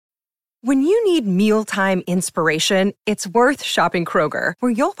When you need mealtime inspiration, it's worth shopping Kroger,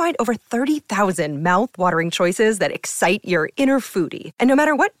 where you'll find over 30,000 mouth-watering choices that excite your inner foodie. And no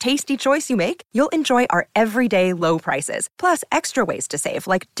matter what tasty choice you make, you'll enjoy our everyday low prices, plus extra ways to save,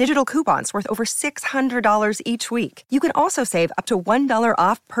 like digital coupons worth over $600 each week. You can also save up to $1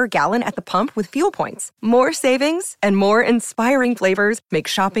 off per gallon at the pump with fuel points. More savings and more inspiring flavors make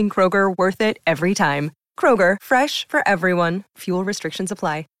shopping Kroger worth it every time. Kroger, fresh for everyone. Fuel restrictions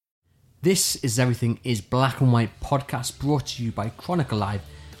apply. This is Everything is Black and White podcast, brought to you by Chronicle Live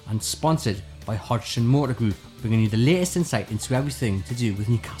and sponsored by Hodgson Motor Group, bringing you the latest insight into everything to do with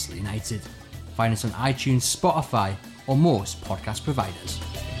Newcastle United. Find us on iTunes, Spotify or most podcast providers.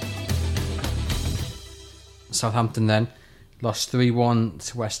 Southampton then lost 3-1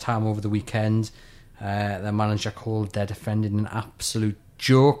 to West Ham over the weekend. Their manager called their defending an absolute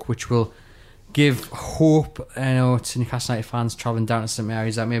joke, which will give hope, to Newcastle United fans travelling down to St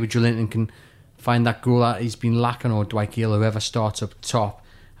Mary's that maybe Joelinton can find that goal that he's been lacking, or Dwight Gale, whoever starts up top.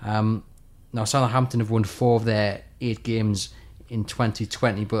 Now Southampton have won 4 of their 8 games in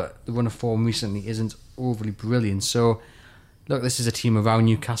 2020, but the run of form recently isn't overly brilliant. So look, this is a team around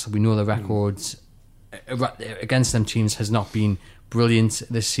Newcastle. We know the records against them teams has not been brilliant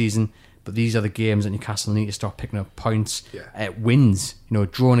this season, but these are the games that Newcastle need to start picking up points. Wins,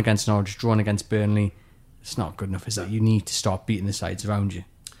 drawn against Norwich, drawn against Burnley, it's not good enough, is it? You need to start beating the sides around you.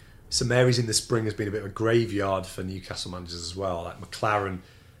 St Mary's in the spring has been a bit of a graveyard for Newcastle managers as well. Like McLaren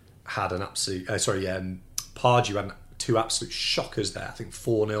had an absolute, Pardew had 2 absolute shockers there. I think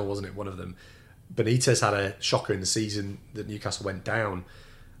 4-0, wasn't it, one of them? Benitez had a shocker in the season that Newcastle went down.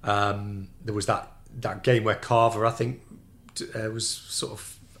 There was that game where Carver, I think, was sort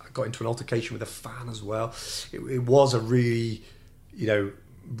of got into an altercation with a fan as well. It was a really,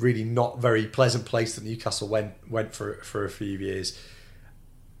 really not very pleasant place that Newcastle went for a few years.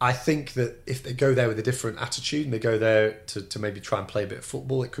 I think that if they go there with a different attitude and they go there to maybe try and play a bit of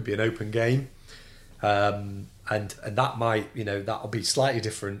football, it could be an open game, and that might, that'll be slightly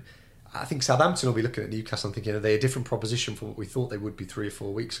different. I think Southampton will be looking at Newcastle and thinking, are they a different proposition from what we thought they would be 3 or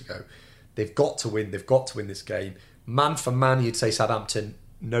 4 weeks ago? They've got to win. They've got to win this game. Man for man, you'd say Southampton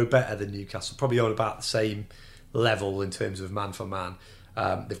no better than Newcastle, probably on about the same level in terms of man for man.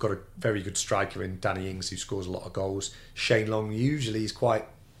 They've got a very good striker in Danny Ings, who scores a lot of goals. Shane Long usually is quite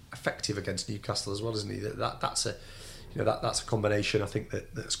effective against Newcastle as well, isn't he? That's a combination, I think,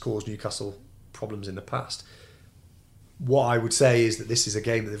 that's caused Newcastle problems in the past. What I would say is that this is a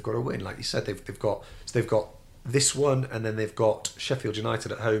game that they've got to win. Like you said, they've got this one, and then they've got Sheffield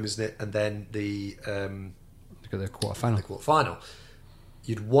United at home, isn't it? And then the quarter-final.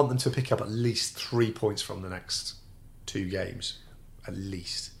 You'd want them to pick up at least 3 points from the next 2 games, at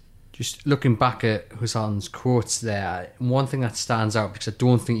least. Just looking back at Hussein's quotes there, one thing that stands out, because I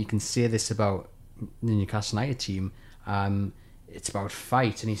don't think you can say this about the Newcastle United team, it's about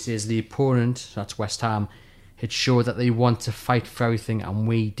fight. And he says the opponent, that's West Ham, had showed that they want to fight for everything, and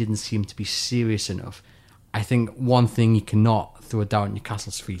we didn't seem to be serious enough. I think one thing you cannot throw down at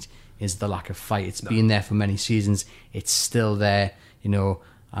Newcastle's feet is the lack of fight. It's been there for many seasons. It's still there.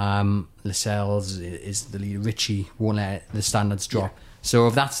 Lascelles is the lead. Richie won't let the standards drop. Yeah. So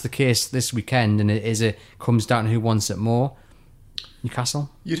if that's the case this weekend, and it comes down to who wants it more, Newcastle?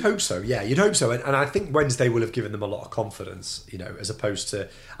 You'd hope so, yeah. You'd hope so. And I think Wednesday will have given them a lot of confidence, as opposed to...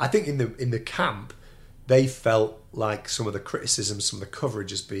 I think in the camp, they felt like some of the criticism, some of the coverage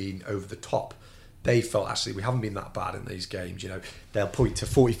has been over the top. They felt, actually, we haven't been that bad in these games. They'll point to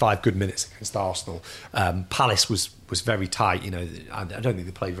 45 good minutes against Arsenal. Palace was very tight. I don't think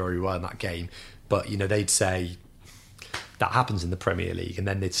they played very well in that game. But, they'd say that happens in the Premier League. And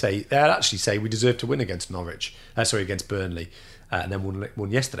then they'd actually say we deserve to win against against Burnley. And then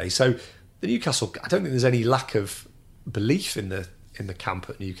won yesterday. So the Newcastle, I don't think there's any lack of belief in the camp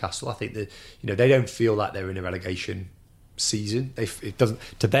at Newcastle. I think that, they don't feel like they're in a relegation season. It doesn't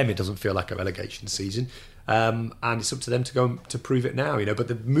feel like a relegation season, and it's up to them to go to prove it now. But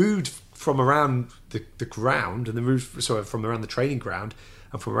the mood from around the ground, and the mood from around the training ground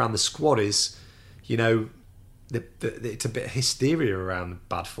and from around the squad is, it's a bit of hysteria around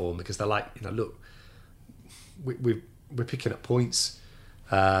bad form, because they're like, look, we're picking up points.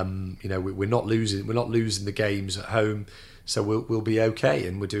 We're not losing the games at home, so we'll be okay,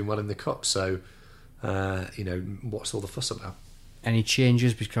 and we're doing well in the cup. So. What's all the fuss about? Any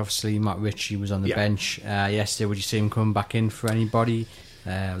changes? Because obviously Matt Ritchie was on the bench yesterday. Would you see him coming back in for anybody?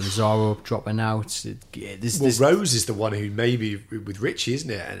 Lazaro dropping out. Rose is the one who maybe with Ritchie,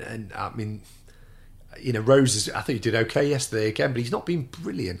 isn't it? And I mean, Rose, I think he did okay yesterday again, but he's not been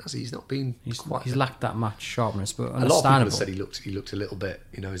brilliant, has he? He's not been quite... He's lacked that match sharpness, but A lot of understandable. people have said he looked a little bit,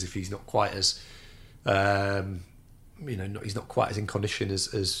 as if he's not quite as... he's not quite as in condition as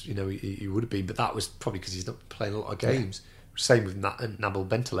he would have been, but that was probably because he's not playing a lot of games. Same with Nabil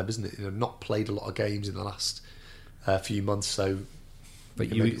Bentaleb, isn't it? Not played a lot of games in the last few months. So, but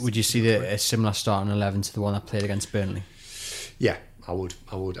would you see a similar starting 11 to the one that played against Burnley? Yeah, I would.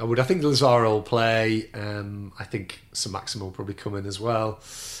 I think Lazaro will play. I think St Maximin will probably come in as well.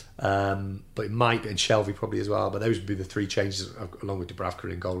 But it might be, and Shelvey probably as well. But those would be the 3 changes, along with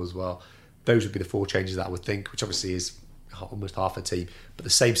Dubravka in goal as well. Those would be the 4 changes that I would think, which obviously is almost half a team. But the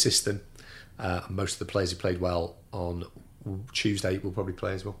same system, most of the players who played well on Tuesday will probably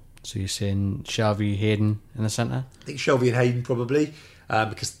play as well. So you're saying Shelvey, Hayden in the centre? I think Shelvey and Hayden probably,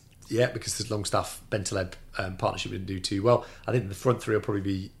 because the Longstaff Bentaleb partnership didn't do too well. I think the front 3 will probably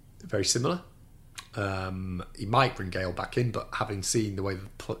be very similar. He might bring Gale back in, but having seen the way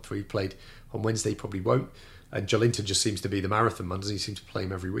the 3 played on Wednesday, he probably won't. And Joelinton just seems to be the marathon man, doesn't he? He seems to play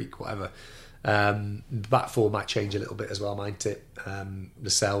him every week, whatever. The back 4 might change a little bit as well, mightn't it?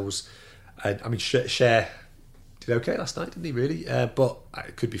 Lascelles. Cher did okay last night, didn't he, really? But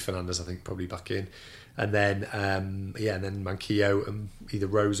it could be Fernandes, I think, probably back in. And then, and then Manquillo and either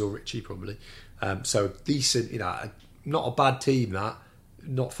Rose or Richie, probably. So decent, not a bad team, that.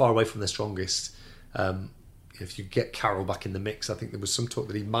 Not far away from their strongest. If you get Carroll back in the mix, I think there was some talk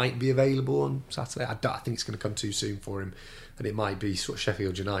that he might be available on Saturday. I think it's going to come too soon for him. And it might be sort of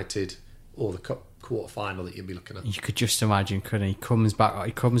Sheffield United or the Cup quarter-final that you'll be looking at. You could just imagine, couldn't he? He comes back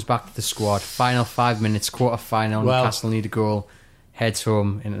to the squad, final 5 minutes, quarter-final, Newcastle need a goal, heads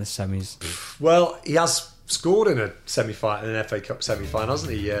home into the semis. Well, he has scored in a semi-final, in an FA Cup semi-final,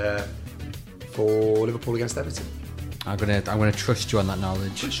 hasn't he? For Liverpool against Everton. I'm gonna trust you on that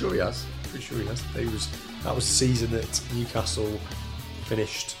knowledge. Pretty sure he has. That was the season that Newcastle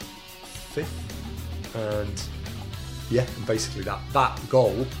finished 5th, and basically that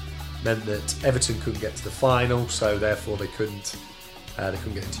goal meant that Everton couldn't get to the final, so therefore they couldn't get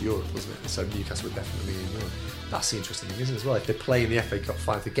into Europe, wasn't it? So Newcastle were definitely in Europe. That's the interesting thing, isn't it, as well? If they play in the FA Cup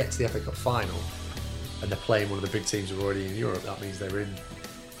final, if they get to the FA Cup final and they're playing one of the big teams who are already in Europe, that means they're in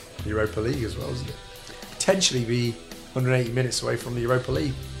the Europa League as well, isn't it? Potentially be 180 minutes away from the Europa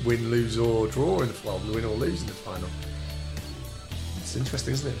League, win, lose or draw win or lose in the final. It's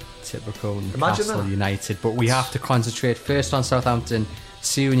interesting, isn't it? Typical Newcastle United, but we have to concentrate first on Southampton,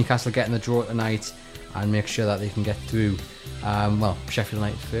 see when Newcastle get in the draw tonight, and make sure that they can get through. Sheffield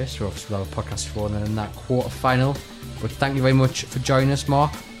United first, so obviously we'll have a podcast for them in that quarter final. But thank you very much for joining us,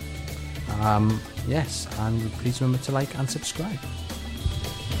 Mark. Yes, and please remember to like and subscribe.